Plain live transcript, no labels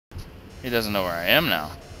He doesn't know where I am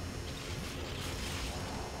now.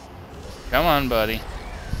 Come on, buddy.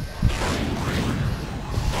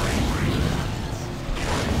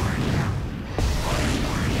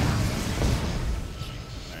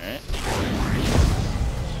 Alright.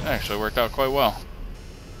 That actually worked out quite well.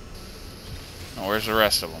 Now, where's the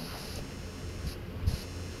rest of them?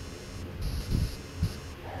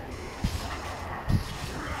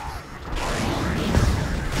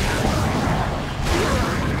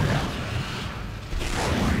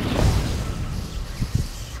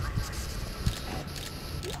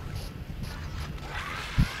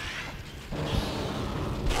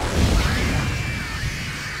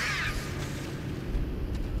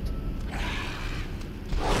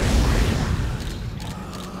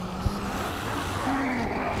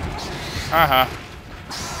 Haha.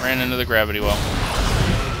 Ran into the gravity well.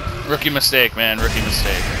 Rookie mistake, man. Rookie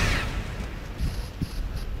mistake.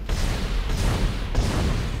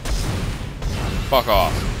 Fuck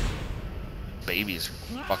off. Babies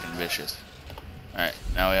are fucking vicious. Alright,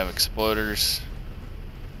 now we have exploders.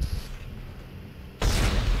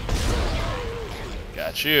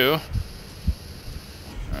 Got you.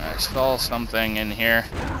 I saw something in here.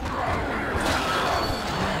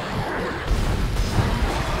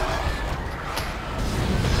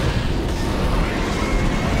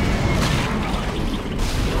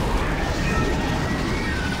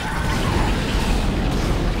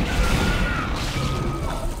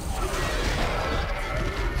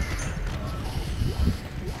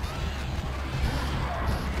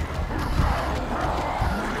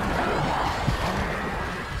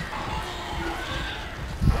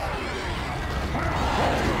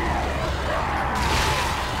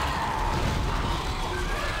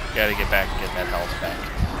 Gotta get back and get that health back.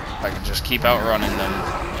 If I can just keep outrunning them,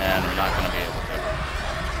 and I'm not gonna be able to.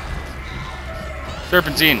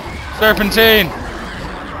 Serpentine! Serpentine!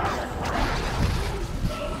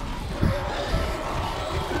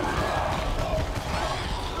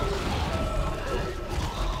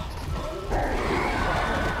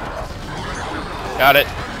 Got it.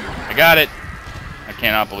 I got it. I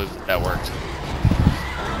cannot believe that worked.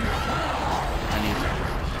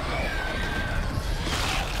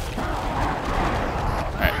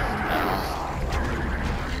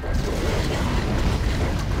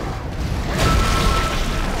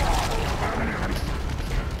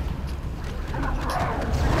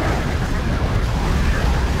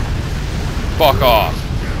 Fuck off.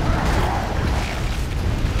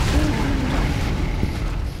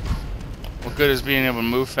 What good is being able to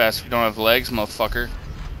move fast if you don't have legs, motherfucker?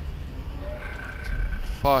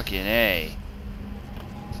 Fucking A.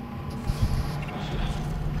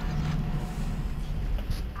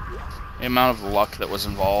 The amount of luck that was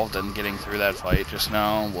involved in getting through that fight just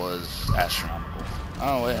now was astronomical.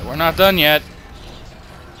 Oh wait, we're not done yet.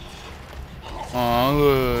 Oh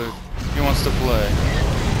look, he wants to play.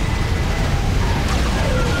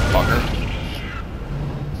 Fucker.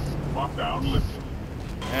 Lockdown lifted.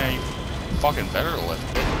 Yeah, you fucking better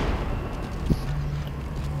lift it.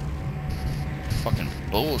 Fucking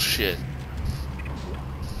bullshit.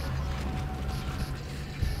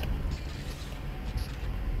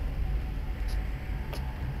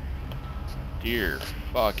 Dear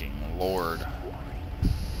fucking Lord.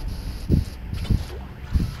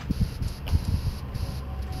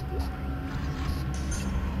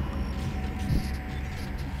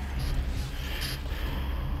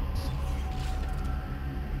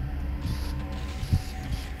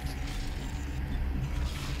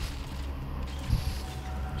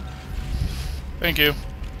 Thank you.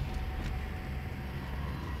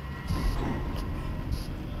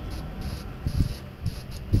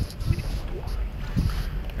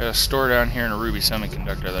 Got a store down here in a ruby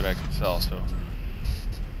semiconductor that I can sell, so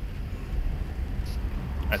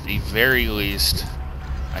at the very least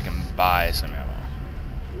I can buy some ammo.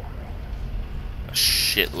 A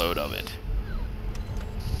shitload of it.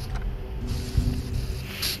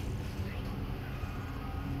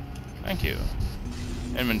 Thank you.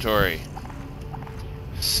 Inventory.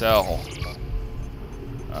 Sell.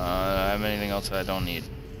 I have anything else that I don't need?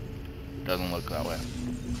 Doesn't look that way.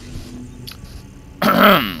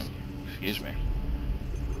 Excuse me.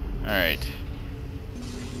 Alright.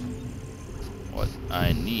 What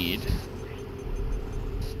I need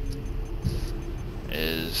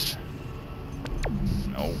is...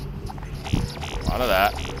 no. A lot of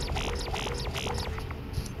that.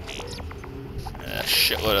 And a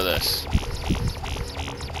shitload of this.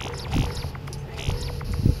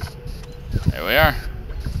 There we are.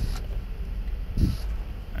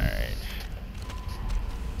 Alright.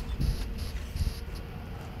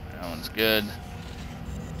 That one's good.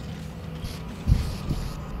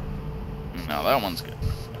 Now that one's good.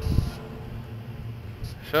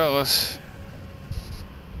 So let's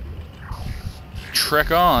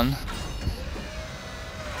trek on.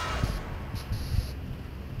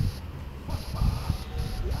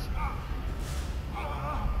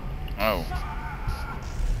 Oh.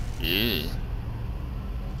 Yeah.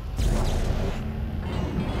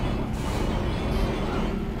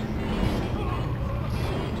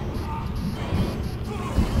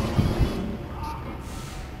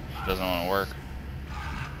 Doesn't want to work.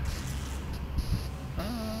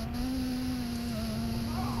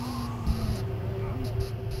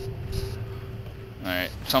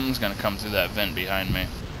 Alright, something's gonna come through that vent behind me.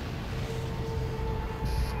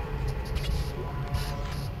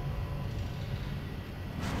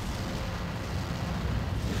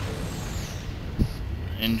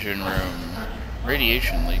 Engine room.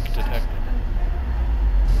 Radiation leak detected.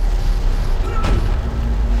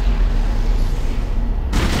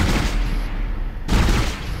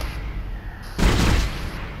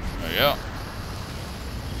 There we go.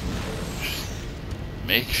 Just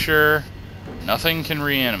make sure nothing can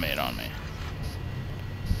reanimate on me.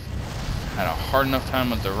 Had a hard enough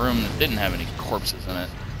time with the room that didn't have any corpses in it.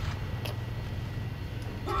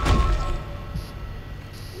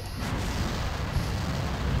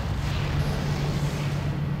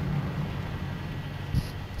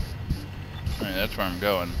 Alright, that's where I'm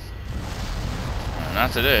going.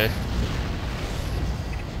 Not today.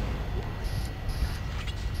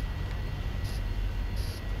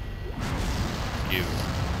 You.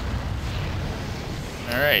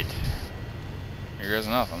 Alright. Here goes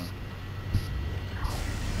nothing.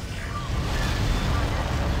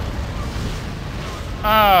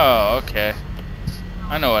 Oh, okay.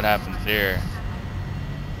 I know what happens here.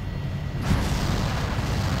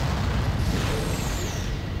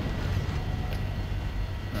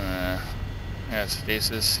 Yeah,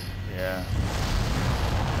 stasis. Yeah.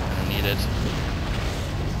 I need it.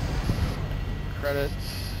 Credits.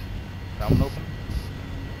 That one open?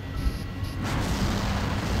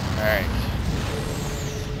 Alright.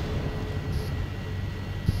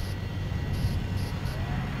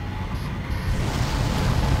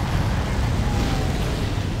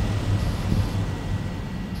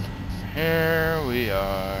 Here we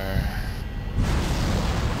are.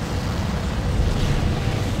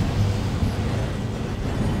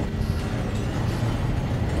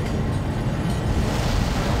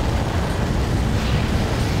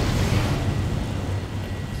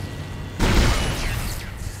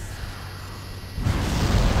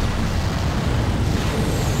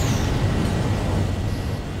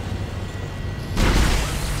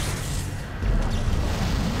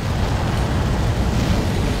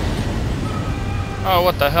 Oh,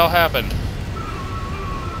 what the hell happened?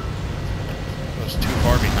 I was too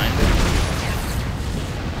far behind it.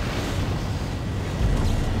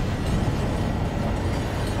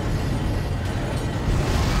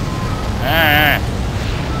 Ah!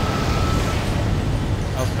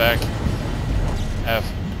 Health back. F.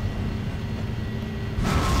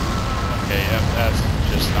 Okay, yep, that's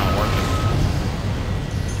just not working.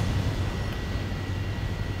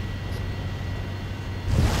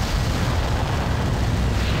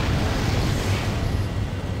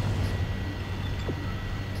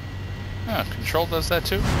 Control does that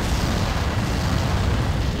too?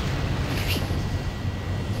 Interesting.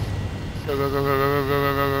 Go, go, go, go, go, go,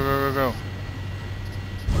 go, go, go, go, go, go.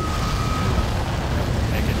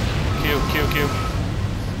 Make it. Q.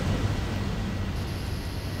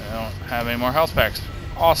 I don't have any more health packs.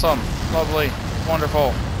 Awesome. Lovely.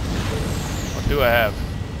 Wonderful. What do I have?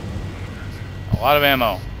 A lot of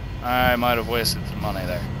ammo. I might have wasted some money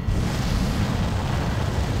there.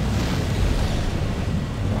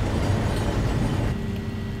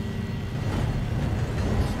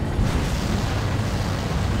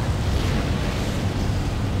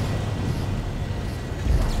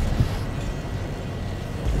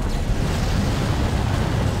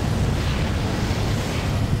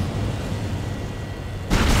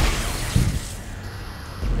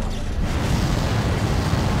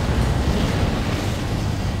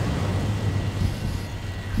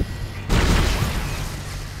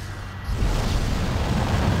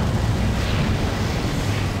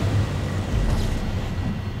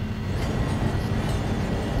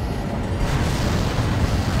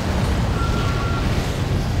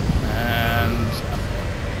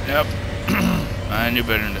 Yep. I knew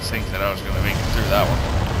better than to think that I was going to make it through that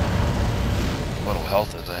one. Little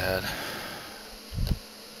health as I had.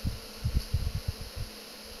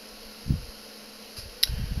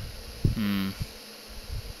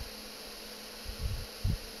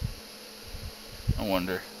 I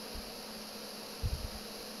wonder.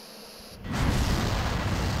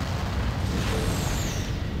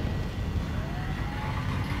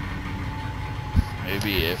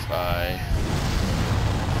 maybe if I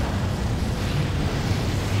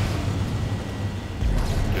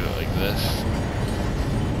do it like this.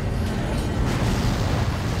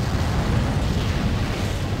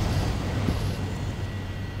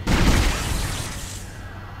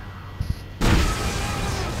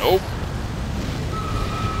 Nope.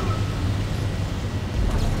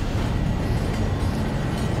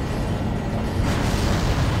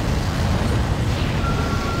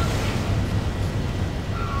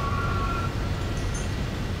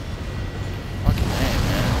 Fucking man,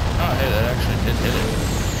 man. Oh, hey, that actually did hit it.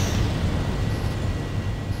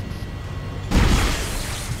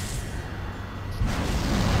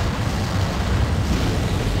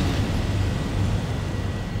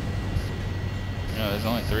 Yeah, there's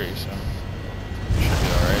only 3, so should be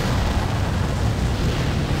alright.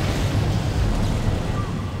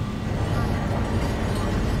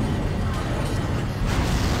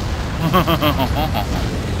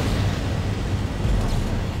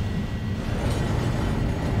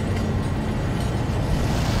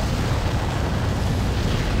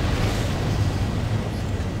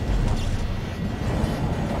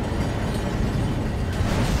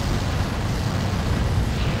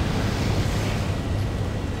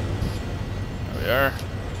 There we are.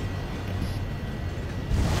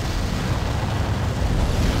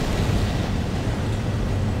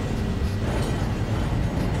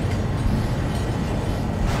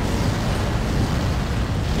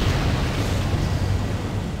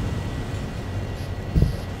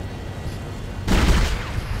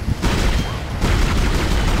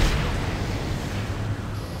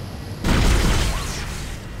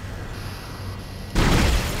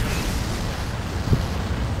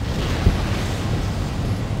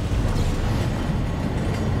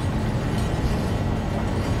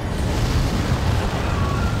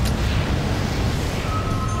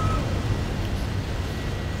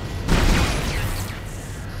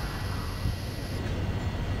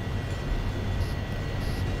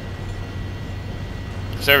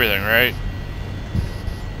 It's everything, right?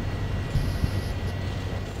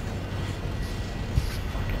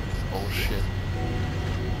 Bullshit.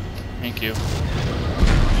 Thank you. Is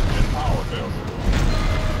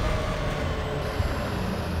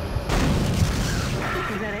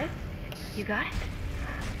that it? You got it?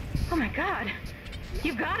 Oh my god!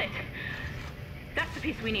 You got it! That's the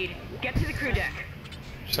piece we need. Get to the crew deck.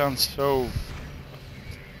 Sounds so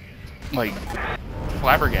like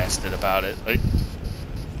flabbergasted about it. Like,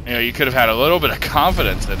 you know, you could have had a little bit of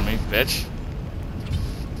confidence in me, bitch.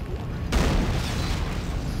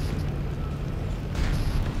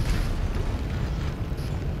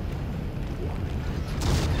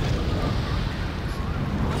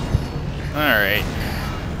 Alright.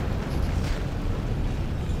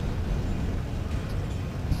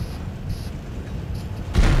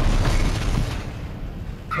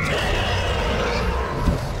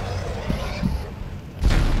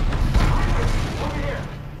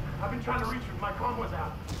 Trying to reach you. My comm was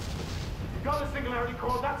out. You got the singularity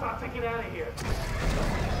code. That's our ticket out of here.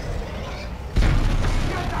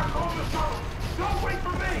 Get that code to shuttle. Don't wait for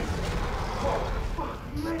me. Oh, fuck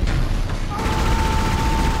me.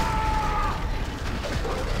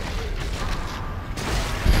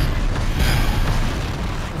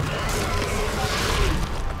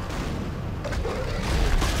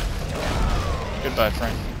 Goodbye,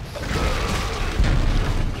 Frank.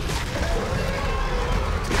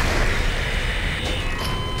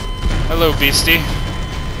 Hello, Beastie.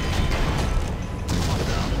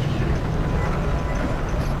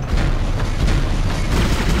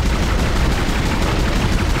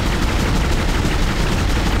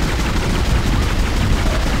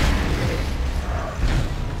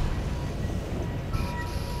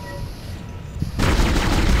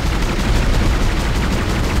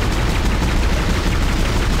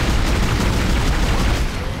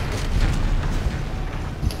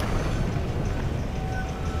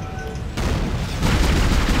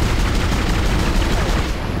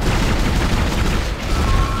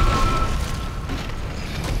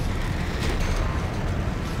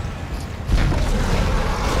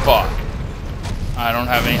 Fuck. I don't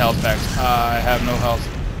have any health packs. I have no health.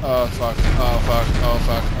 Oh fuck. Oh fuck. Oh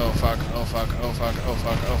fuck. Oh fuck. Oh fuck. Oh fuck. Oh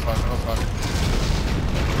fuck. Oh fuck. Oh fuck.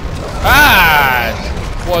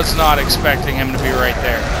 Ah! Was not expecting him to be right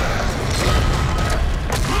there.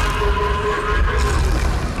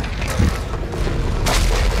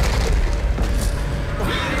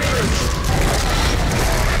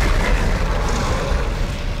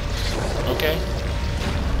 Okay.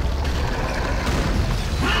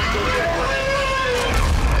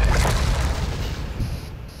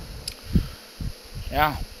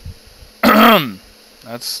 Yeah.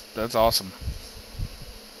 That's awesome.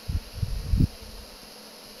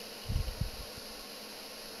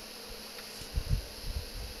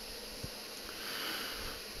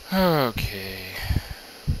 Okay.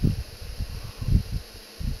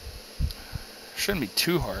 Shouldn't be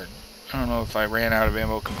too hard. I don't know if I ran out of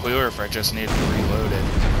ammo completely or if I just needed to reload it.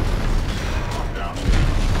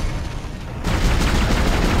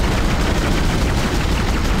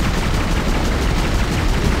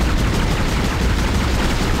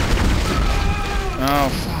 Oh,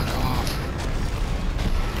 fuck off.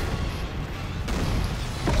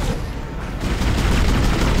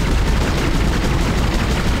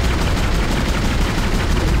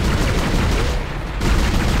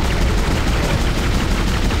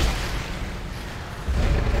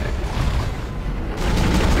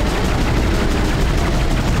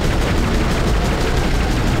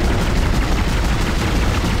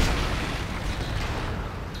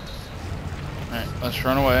 Alright, let's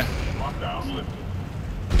run away.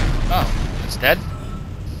 Oh, it's dead?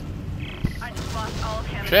 I just lost all of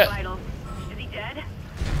Hammond's Shit. vitals. Is he dead?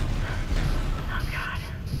 Oh god.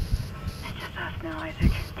 It's just us now,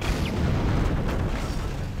 Isaac.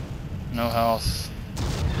 No health.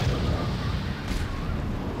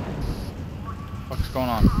 What's going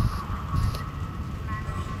on?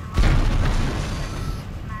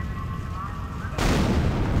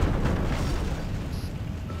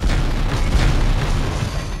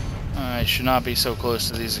 I should not be so close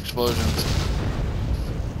to these explosions.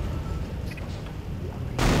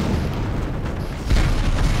 I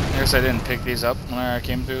guess I didn't pick these up when I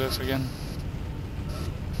came through this again.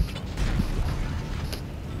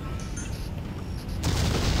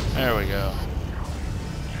 There we go.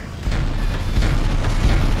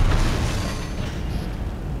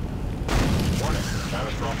 Warning,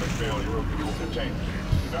 catastrophic failure of fuel containment.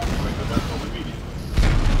 Evacuate the vessel immediately.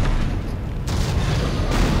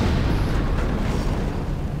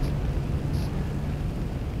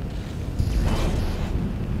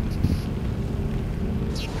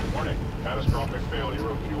 Warning, catastrophic failure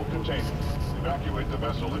of fuel containment. Evacuate the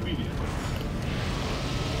vessel immediately.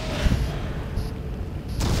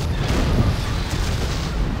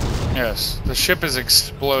 Yes, the ship is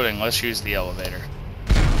exploding. Let's use the elevator.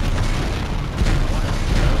 Warning,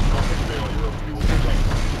 catastrophic failure of fuel containment.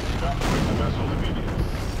 Evacuate the vessel immediately.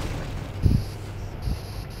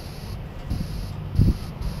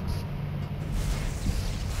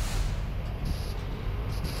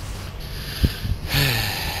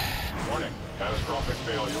 Warning, catastrophic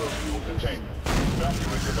failure of fuel containment.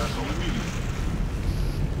 Evacuate the vessel immediately.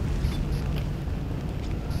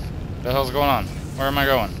 What the hell's going on? Where am I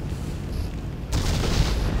going?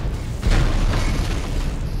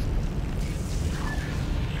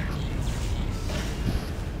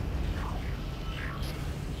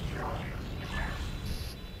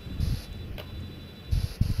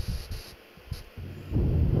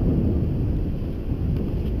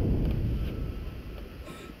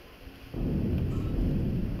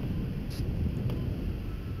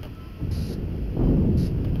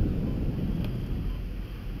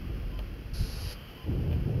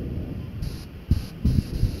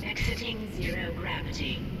 Exiting zero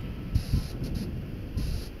gravity.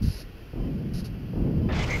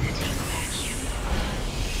 Exiting vacuum.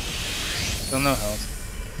 Still no health.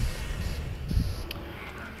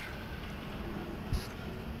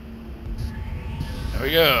 There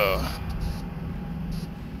we go.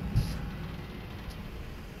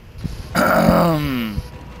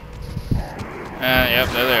 Yep,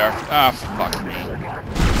 there they are. Ah, fuck me.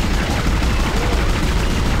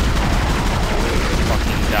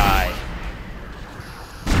 Fucking die.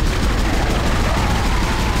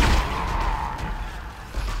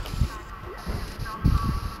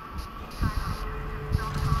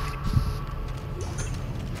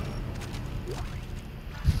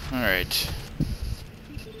 Alright.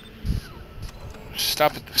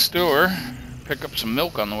 Stop at the store. Pick up some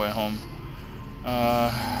milk on the way home.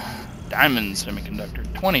 Diamond semiconductor.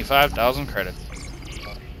 25,000 credits.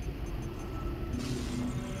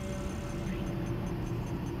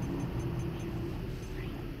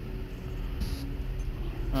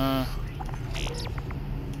 Let's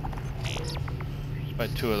buy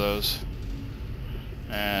 2 of those.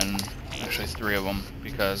 And actually 3 of them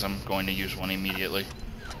because I'm going to use one immediately.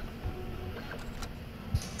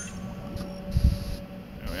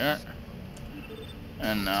 There we are.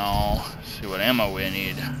 And now, see what ammo we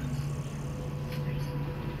need.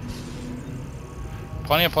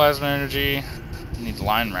 Plenty of plasma energy. Need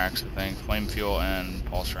line racks, I think. Flame fuel and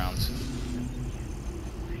pulse rounds.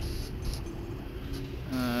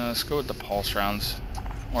 Let's go with the pulse rounds.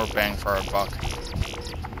 More bang for our buck.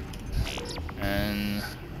 And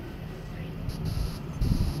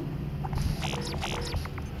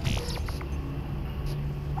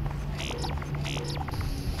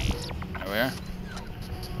there we are.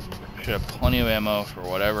 Should have plenty of ammo for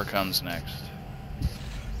whatever comes next.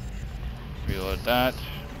 Reload that.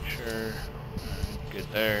 Make sure. Good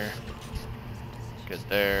there. Good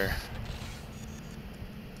there.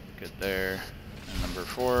 Good there. And number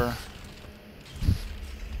 4.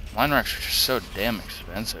 Line racks are just so damn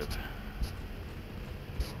expensive.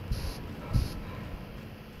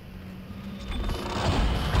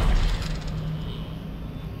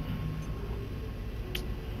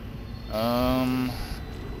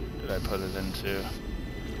 Did I put it into?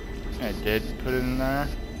 I did put it in there.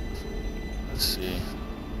 Let's see.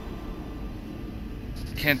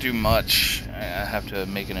 Can't do much. I have to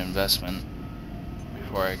make an investment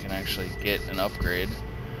before I can actually get an upgrade.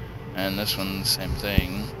 And this one, same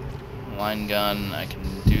thing. Line gun, I can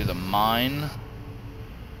do the mine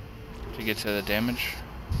to get to the damage.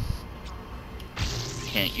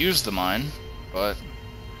 Can't use the mine, but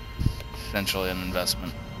essentially an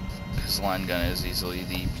investment, because line gun is easily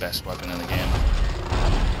the best weapon in the game.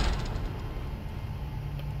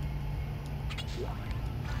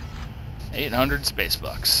 $800 space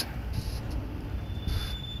bucks.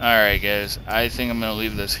 Alright guys, I think I'm going to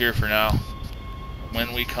leave this here for now.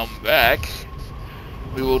 When we come back,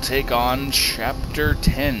 we will take on Chapter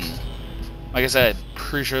 10. Like I said,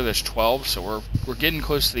 pretty sure there's 12, so we're getting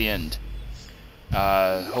close to the end.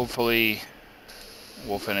 Hopefully,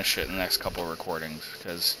 we'll finish it in the next couple of recordings,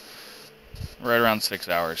 because we're right around 6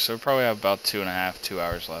 hours, so we probably have about 2.5, 2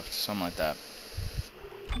 hours left, something like that.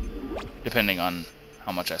 Depending on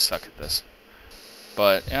how much I suck at this.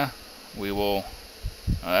 But, yeah, we will...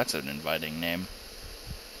 Oh, that's an inviting name.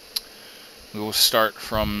 We will start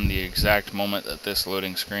from the exact moment that this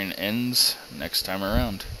loading screen ends next time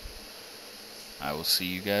around. I will see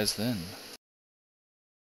you guys then.